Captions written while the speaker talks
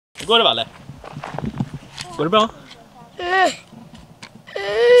Hur går det, Valle? Går det bra?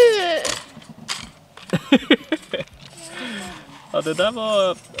 Ja, det där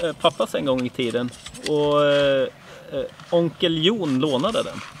var pappas en gång i tiden. Och onkel Jon lånade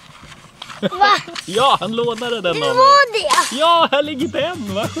den. Va? Ja, han lånade den av mig. Det var det? Ja, här ligger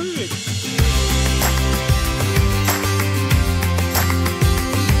den. Vad sjukt.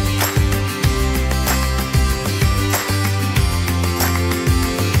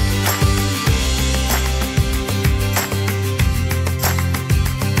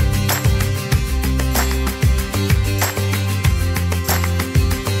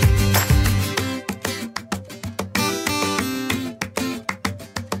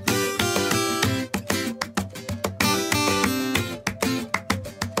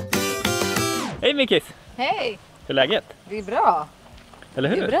 Hej Mickis! Hej! Hur är läget? Det är bra. Eller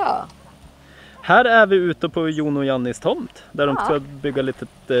hur? Det är bra. Här är vi ute på Jon och Jannis tomt. Där de ska bygga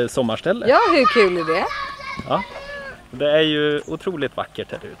lite sommarställe. Ja, hur kul är det? Ja. Det är ju otroligt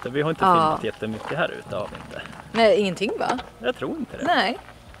vackert här ute. Vi har inte filmat jättemycket här ute, har vi inte. Nej, ingenting va? Jag tror inte det. Nej.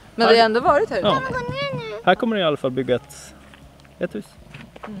 Men vi har ändå varit här ute. Ja. Här kommer det i alla fall bygga ett hus.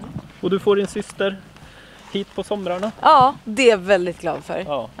 Och du får din syster hit på somrarna. Ja, det är jag väldigt glad för.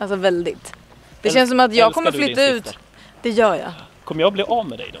 Ja. Alltså väldigt. Det känns som att jag kommer flytta ut. Det gör jag. Kommer jag bli av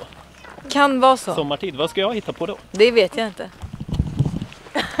med dig då? Kan vara så. Sommartid, vad ska jag hitta på då? Det vet jag inte.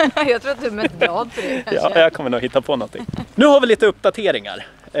 Jag tror att du är mest glad för det. Ja, jag kommer nog hitta på någonting. Nu har vi lite uppdateringar.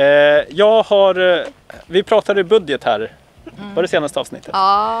 Vi pratade budget här. Var det senaste avsnittet?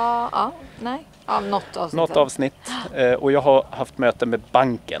 Ja, något avsnitt. Och jag har haft möte med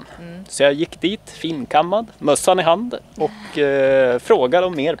banken. Så jag gick dit, finkammad, mössan i hand och frågade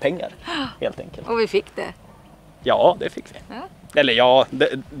om mer pengar. Helt enkelt. Och vi fick det. Ja, det fick vi. Ja. Eller ja,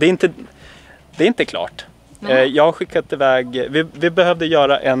 det är inte klart. Jag har skickat iväg, vi behövde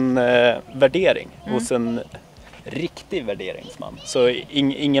göra en värdering hos en riktig värderingsman. Så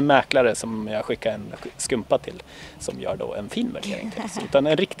ingen mäklare som jag skickar en skumpa till som gör då en fin värdering till oss. Utan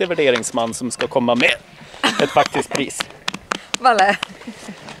en riktig värderingsman som ska komma med ett faktiskt pris. Valle.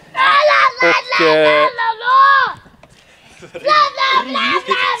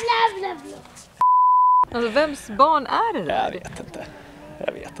 Och Alltså vems barn är det där?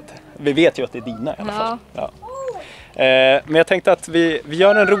 Jag vet inte. Vi vet ju att det är dina i alla fall. Ja. Men jag tänkte att vi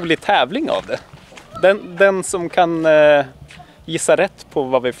gör en rolig tävling av det. Den som kan gissa rätt på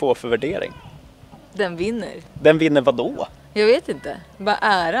vad vi får för värdering. Den vinner. Den vinner vad då? Jag vet inte. Bara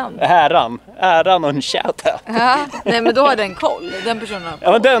äran. Äran och en shoutout. Ja. Nej, men då har den koll. Den personen har koll.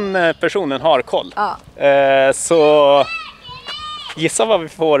 Ja, men den personen har koll. Ja. Så gissa vad vi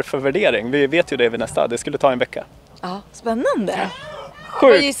får för värdering. Vi vet ju det vid nästa. Det skulle ta en vecka. Ja, spännande.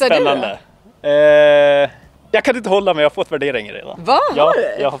 Sjukt vad gissar spännande. Du då? Jag kan inte hålla mig, jag har fått värderingen redan. Vad? Ja, har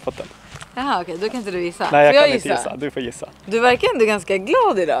du? jag har fått den. Jaha, okej, då kan inte du gissa. Nej, jag får kan inte gissa. Du får gissa. Du verkar ändå ganska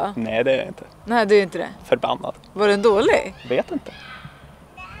glad idag. Nej, det är jag inte. Nej, du är inte det. Förbannad. Var den dålig? Vet inte.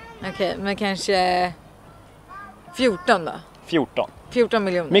 Okej, men kanske 14 då? 14. 14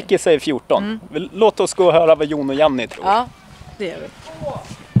 miljoner. Mickis säger 14. Låt oss gå och höra vad Jon och Janni tror. Ja, det gör vi.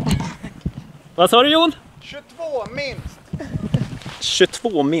 Vad sa du, Jon? 22 minst.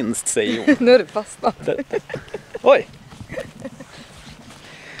 22 minst säger Jon. Nu är det fastnat. Oj.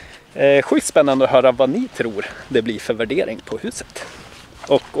 Sjukt spännande att höra vad ni tror det blir för värdering på huset.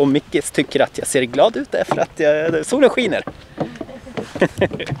 Och om Mickis tycker att jag ser glad ut efter att solen skiner.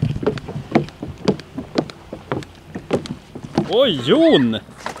 Oj, Jon!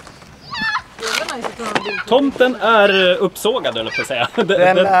 Tomten är uppsågad, eller på att säga.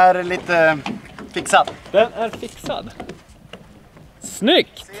 Den är lite fixad. Den är fixad.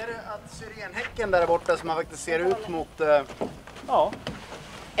 Snyggt! Ser du att syrenhäcken där borta som man faktiskt ser ut mot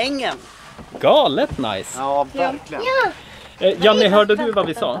ängen? Galet nice. Ja, verkligen. Janni, hörde du vad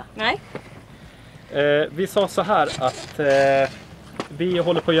vi sa? Nej. Vi sa så här att vi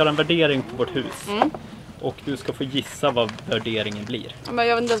håller på att göra en värdering på vårt hus. Och du ska få gissa vad värderingen blir. Men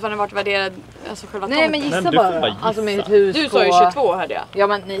jag vet inte ens vad den varit värderad, alltså själva Nej, men gissa du får bara. bara gissa. Alltså med ett hus Du på... sa ju 22 hörde jag. Ja,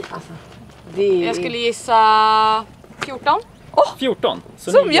 men nej, alltså. Det är... Jag skulle gissa 14. 14.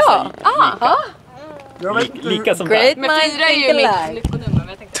 Så Som ni gissar jag! lika som Great där. Men 4 är ju mitt lyckonummer. Men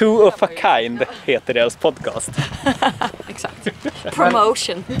jag tänkte Two of a kind heter deras podcast. exakt.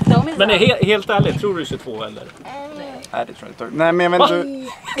 Promotion. Men helt ärligt, tror du 22 eller? Nej, det tror jag inte. Nej, men jag vet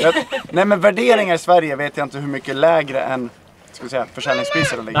inte. Nej, men värderingar i Sverige vet jag inte hur mycket lägre än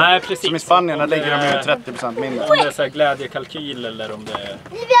försäljningspriser det ligger. Nej, precis. Som i Spanien, där ligger de ju 30% mindre. Om det är så här glädjekalkyl eller om det är...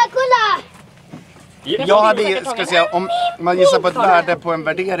 Jag hade, ska säga, om man gissar på ett värde på en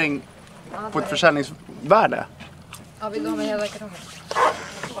värdering på ett försäljningsvärde. Ja, vill du ha med hela kartongen?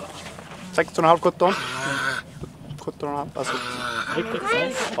 16,5, 17. 17,5 alltså.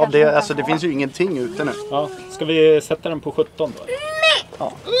 Riktigt. Av det, alltså det finns ju ingenting ute nu. Ja, ska vi sätta den på 17 då?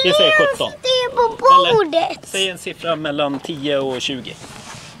 Ja. Vi säger 17. Det är på bordet. Säg en siffra mellan 10 och 20.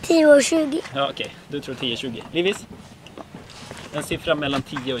 10 och 20. Ja, okej. Du tror 10 och 20. Livis? En siffra mellan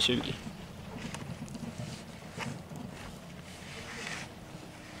 10 och 20.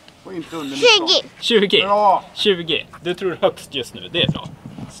 Och inte under 20. 20. Bra. 20. Du tror högst just nu. Det är bra.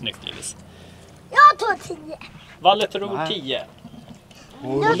 Snyggt, Livis. Jag tar 10. Valle tror Nej. 10. Då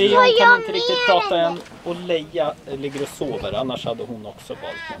Och får Leon kan jag inte riktigt mer prata än än. Och Leia ligger och sover. Annars hade hon också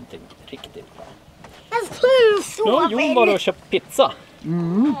valt någonting riktigt bra. Fast hon Nu har sover. Jon varit och köpt pizza.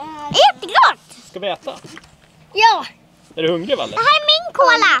 Jättegott. Ska vi äta? Ja. Är du hungrig, Valle? Det här är min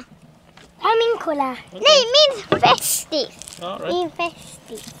cola. Det här är min cola. Nej, min festis. Ja, right. Min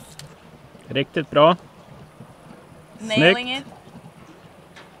festis. Riktigt bra. Nailing it.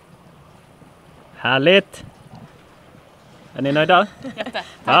 Härligt. Är ni nöjda?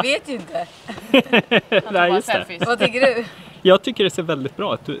 Jag vet ju inte. Nej, just det. Vad tycker du? Jag tycker det ser väldigt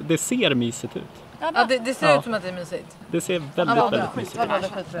bra ut. Det ser mysigt ut. Ja, det ser Ja. ut som att det är mysigt. Det ser Ja, väldigt, vad bra. väldigt mysigt Vad bra, ut.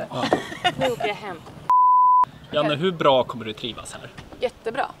 det är skitbra. Nu åker jag hem. Janne, hur bra kommer du trivas här?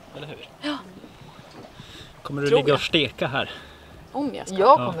 Jättebra. Eller hur? Ja. Kommer du Tror ligga jag. och steka här? Om jag ska.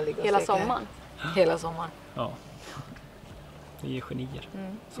 Jag kommer ligga och Hela steka. sommaren. Hela sommaren. Ja. Ni är genier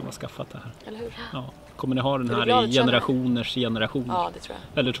som har skaffat det här. Eller hur? Ja. Kommer ni ha den Är du här glad i att känna? generationers generationer? Ja, det tror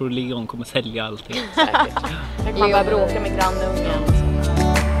jag. Eller tror du Leon kommer sälja allting? Säkert. Tänk man börjar bråka med grannungen.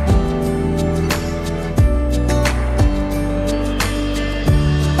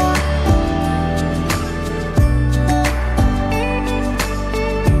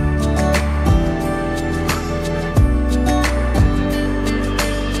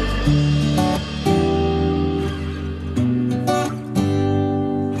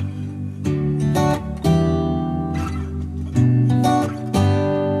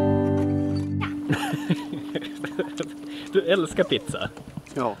 Du älskar pizza.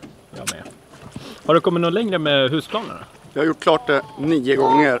 Ja. Jag med. Har du kommit något längre med husplanerna? Jag har gjort klart det 9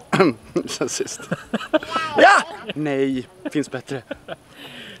 gånger sen sist. Ja! Nej, finns bättre.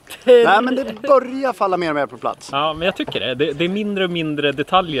 Nej, men det börjar falla mer och mer på plats. Ja, men jag tycker det. Det är mindre och mindre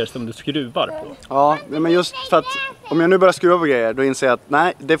detaljer som du skruvar på. Ja, men just för att om jag nu börjar skruva på grejer, då inser jag att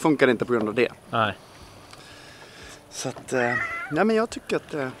nej, det funkar inte på grund av det. Nej. Så att, nej men jag tycker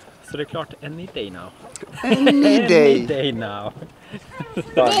att... Så det är klart, any day now. Any Any day! day now.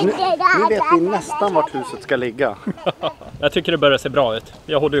 Ja, nu vet vi nästan vart huset ska ligga. Jag tycker det börjar se bra ut.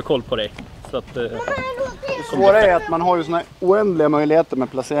 Jag håller ju koll på dig. Så att, Det svåra är att man har ju såna oändliga möjligheter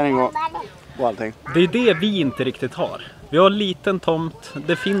med placering och allting. det är det vi inte riktigt har. Vi har en liten tomt.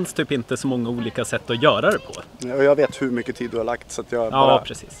 Det finns typ inte så många olika sätt att göra det på. Och jag vet hur mycket tid du har lagt så att jag Ja, bara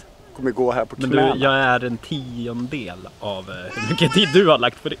precis. kommer gå här på Men knäna. du, jag är en 10-del av hur mycket tid du har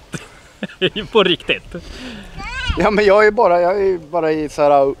lagt på ditt. På riktigt. Ja, men jag är bara i så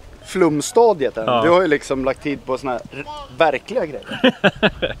här flumstadiet än. Ja. Du har ju liksom lagt tid på såna här verkliga grejer.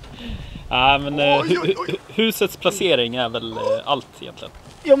 Ja, men husets placering är väl allt egentligen.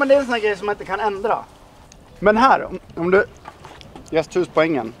 Jo, men det är en sån här grej som man inte kan ändra. Men här, om du... Gästhus på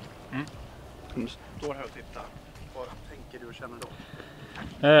ängen. Om du står här och tittar. Vad tänker du och känner då?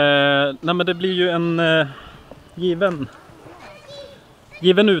 Nej, men det blir ju en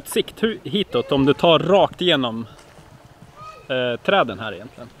given utsikt hitåt om du tar rakt igenom träden här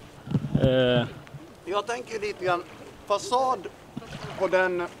egentligen. Jag tänker lite grann fasad på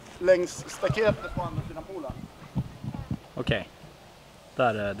den längs staketet på andra sidan poolen. Okej.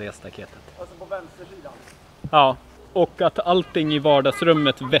 Där är det staketet. Alltså på vänstersidan. Ja, och att allting i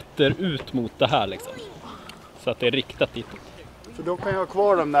vardagsrummet vetter ut mot det här liksom. Så att det är riktat ditåt. För då kan jag ha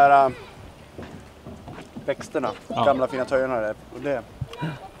kvar de där växterna, Ja. gamla fina töjarna där. Och det är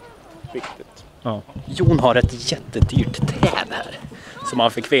viktigt. Ja. Jon har ett jättedyrt träd här. Som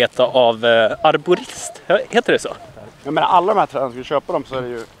han fick veta av arborist. Heter det så? Jag menar alla de här träden, ska vi köpa dem så är det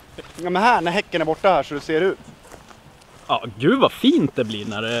ju... Ja, men här, när häcken är borta här så det ser ut. Ja, gud vad fint det blir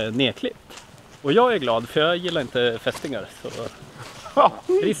när det är nedklippt. Och jag är glad för jag gillar inte fästingar. Så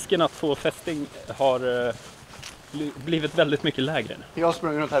risken att få fästing har blivit väldigt mycket lägre nu. Jag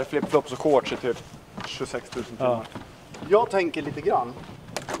sprang runt här i flipflops och shorts i typ 26 000 timmar. Ja. Jag tänker lite grann.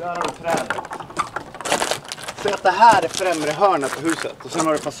 Där har du trädet. Säg att det här är främre hörnet på huset och sen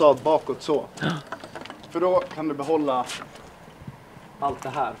har du fasad bakåt så. För då kan du behålla allt det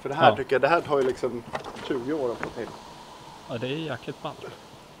här. För det här tycker jag, det här tar ju liksom 20 år att få till. Ja, det är jäkligt ball.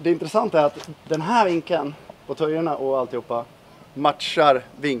 Det intressanta är att den här vinkeln på töjerna och alltihopa matchar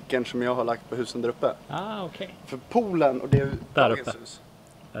vinkeln som jag har lagt på husen där uppe. Ah, okej. För poolen och det är Där dagens uppe. hus.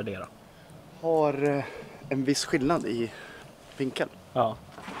 Är det då? har en viss skillnad i vinkel. Ja.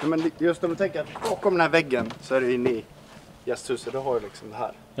 Men just när du tänker att bakom den här väggen så är du inne i gästhuset, då har du liksom det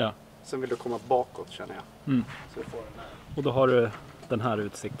här. Ja. Sen vill du komma bakåt, känner jag. Mm. Så du får den här. Och då har du den här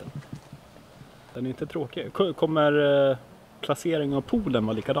utsikten. Den är inte tråkig. Kommer placering av poolen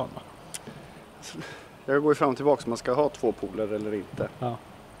vara likadan, va? Jag går ju fram och tillbaka om man ska ha 2 pooler eller inte. Ja.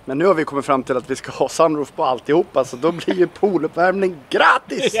 Men nu har vi kommit fram till att vi ska ha sunroof på alltihopa, så då blir ju pooluppvärmning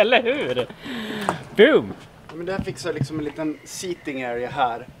gratis! Eller hur? Boom! Men det här fixar liksom en liten seating area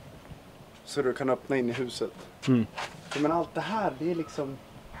här. Så du kan öppna in i huset. Mm. Men allt det här, det är liksom...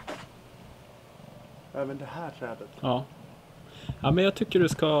 Även det här trädet. Ja. Ja, men jag tycker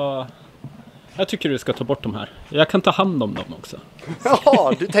du ska ta bort de här. Jag kan ta hand om dem också.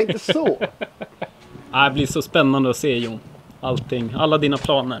 Ja, du tänkte så! Det blir så spännande att se, Jon. Allting, alla dina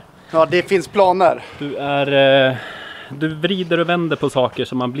planer. Ja, det finns planer. Du vrider och vänder på saker,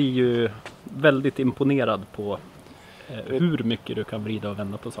 så man blir ju väldigt imponerad på hur mycket du kan vrida och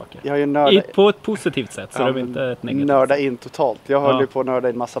vända på saker. Jag är ju nörd. På ett positivt sätt, så det är inte ett negativt. Nörda in totalt. Jag höll ju på att nörda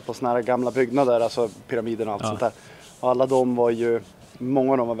in massa på såna här gamla byggnader, alltså pyramider och allt sånt där. Och alla de var ju,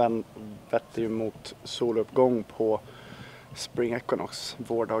 många av dem var vette ju mot soluppgång på Spring Equinox,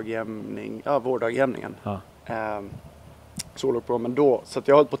 vårdagjämningen. Ja. Soluppgången då, så att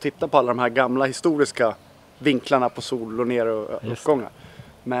jag höll på att titta på alla de här gamla historiska vinklarna på sol och ner och uppgångar.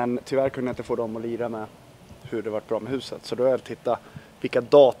 Men tyvärr kunde jag inte få dem att lira med hur det var bra med huset. Så då har jag tittat vilka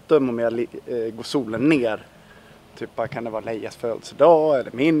datum om jag går solen ner. Typ kan det vara Lejas födelsedag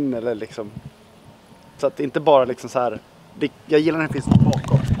eller min eller liksom. Så att inte bara liksom så här. Jag gillar när det finns något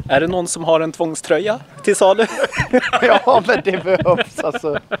bakom. Är det någon som har en tvångströja till salu? Ja, men det behövs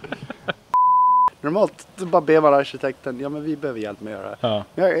alltså. Normalt bara ber man arkitekten, ja men vi behöver hjälp med att göra det.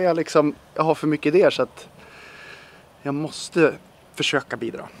 Ja. Jag har för mycket idéer så att jag måste försöka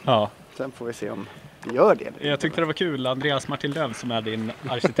bidra. Ja. Sen får vi se om vi gör det. Jag tyckte det var kul. Andreas Martin Löv som är din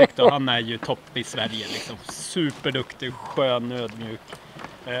arkitekt, och han är ju topp i Sverige. Liksom. Superduktig, skön, ödmjuk.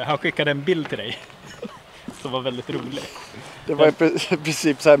 Han skickade en bild till dig som var väldigt rolig. Det var i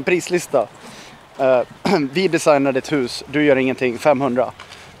princip så här en prislista. Vi designade ett hus, du gör ingenting, 500.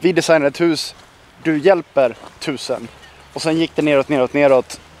 Vi designade ett hus, du hjälper 1000. Och sen gick det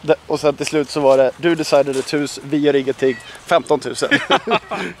neråt. Och sen till slut så var det, du designade ett hus, vi gör ingenting, 15 000.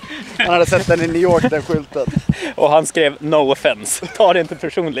 Han hade sett den i New York, den skylten. Och han skrev no offense, ta det inte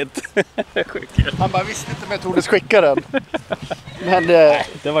personligt. Han bara visste inte om jag tog skicka den. Men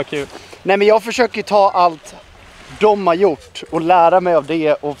det var kul. Nej, men jag försöker ju ta allt de har gjort och lära mig av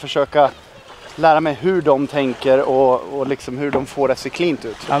det och försöka lära mig hur de tänker och liksom hur de får det så cleant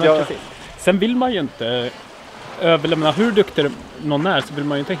ut. Ja, sen vill man ju inte överlämna, hur duktig någon är, så vill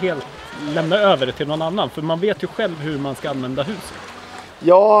man ju inte helt lämna över det till någon annan, för man vet ju själv hur man ska använda huset.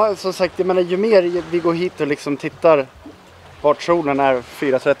 Ja, som sagt, jag menar, ju mer vi går hit och liksom tittar vart solen är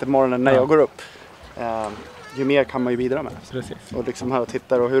 4:30 på morgonen när jag går upp, ju mer kan man ju bidra med. Precis. Och liksom här och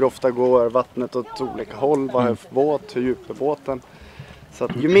tittar, och hur ofta går vattnet åt olika håll, vad är för båt, hur djup är båten. Så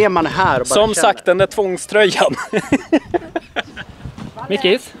att ju mer man är här och bara som känner. sagt, den där tvångströjan.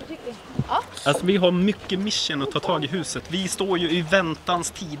 Mickis? Alltså vi har mycket mission att ta tag i huset. Vi står ju i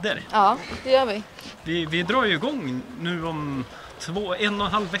väntans tider. Ja, det gör vi. Vi drar ju igång nu om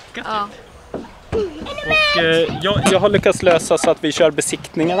 1,5 vecka typ. Ja. Och jag har lyckats lösa så att vi kör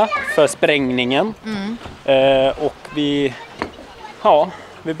besiktningarna för sprängningen. Och vi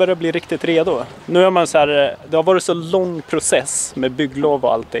börjar bli riktigt redo. Nu är man så här, det har varit så lång process med bygglov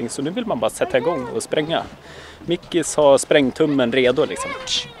och allting, så nu vill man bara sätta igång och spränga. Mickis har sprängtummen redo liksom.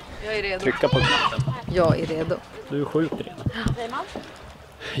 Jag är redo. Trycka på knappen. Jag är redo. Du är sjukt redo.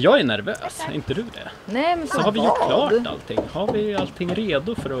 Jag är nervös, är inte du det? Nej, men Så har vi gjort klart allting. Har vi allting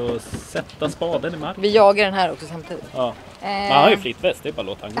redo för att sätta spaden i marken? Vi jagar den här också samtidigt. Ja. Man har ju flytväst, det är bara att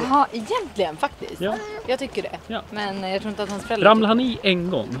låta han gå. Jaha, egentligen faktiskt. Ja. Jag tycker det. Ja. Men jag tror inte att hans föräldrar... Ramlar han i en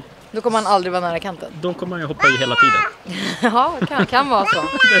gång, Då kommer han aldrig vara nära kanten. då kommer han ju hoppa i hela tiden. Ja, kan vara så.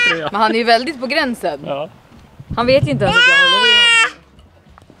 Det tror jag. Men han är ju väldigt på gränsen. Ja. Han vet ju inte ens att jag håller i honom.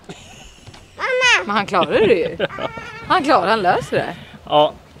 Men han klarar det ju. Han löser det.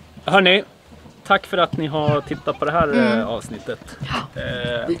 Ja, hörni. Tack för att ni har tittat på det här avsnittet.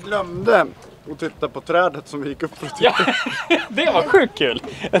 Vi glömde att titta på trädet som vi gick upp för att titta. Ja, det var sjukt kul.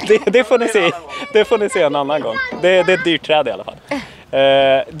 Det får ni se en annan gång. Det är ett dyrt träd i alla fall.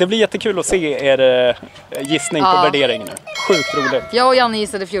 Det blir jättekul att se er gissning på värdering nu. Sjukt roligt. Jag och Janne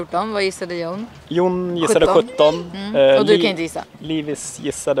gissade 14. Vad gissade Jon? Jon gissade 17. Och du kan inte gissa. Livis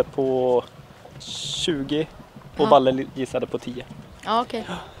gissade på 20. Och Valle gissade på 10. Ja, okej.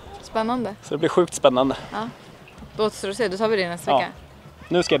 Spännande. Så det blir sjukt spännande. Ja. Då återstår att se. Då tar vi det nästa vecka.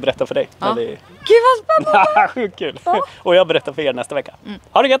 nu ska jag berätta för dig. Ja. Det... Gud vad spännande! Sjukt kul! Och jag berättar för er nästa vecka.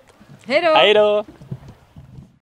 Ha det gött! Hej då! Hej då!